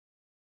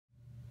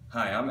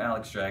Hi, I'm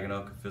Alex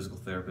Dragonuk, a physical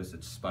therapist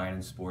at Spine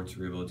and Sports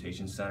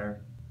Rehabilitation Center.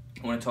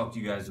 I want to talk to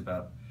you guys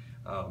about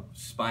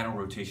spinal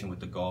rotation with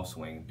the golf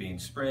swing. Being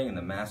spring and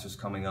the Masters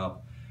coming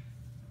up,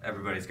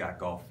 everybody's got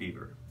golf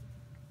fever.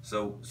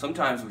 So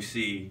sometimes we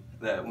see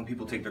that when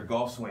people take their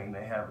golf swing,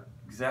 they have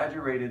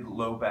exaggerated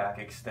low back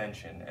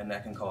extension, and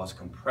that can cause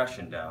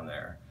compression down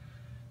there.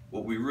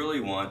 What we really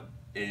want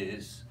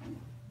is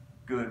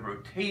good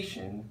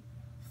rotation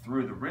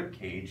through the rib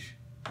cage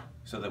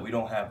so that we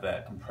don't have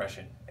that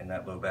compression in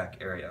that low back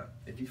area.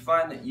 If you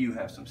find that you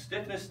have some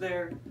stiffness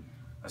there,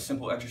 a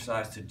simple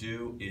exercise to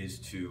do is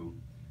to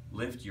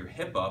lift your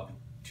hip up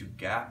to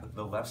gap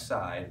the left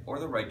side or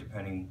the right,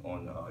 depending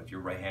on if you're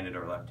right-handed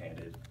or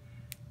left-handed,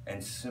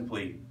 and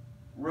simply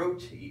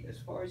rotate as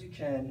far as you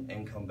can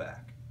and come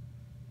back.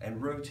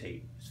 And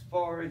rotate as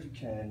far as you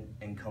can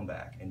and come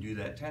back. And do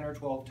that 10 or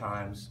 12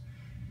 times.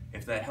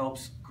 If that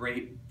helps,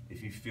 great.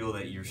 If you feel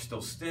that you're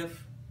still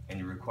stiff and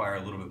you require a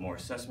little bit more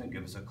assessment,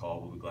 give us a call.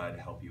 We'll be glad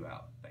to help you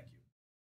out.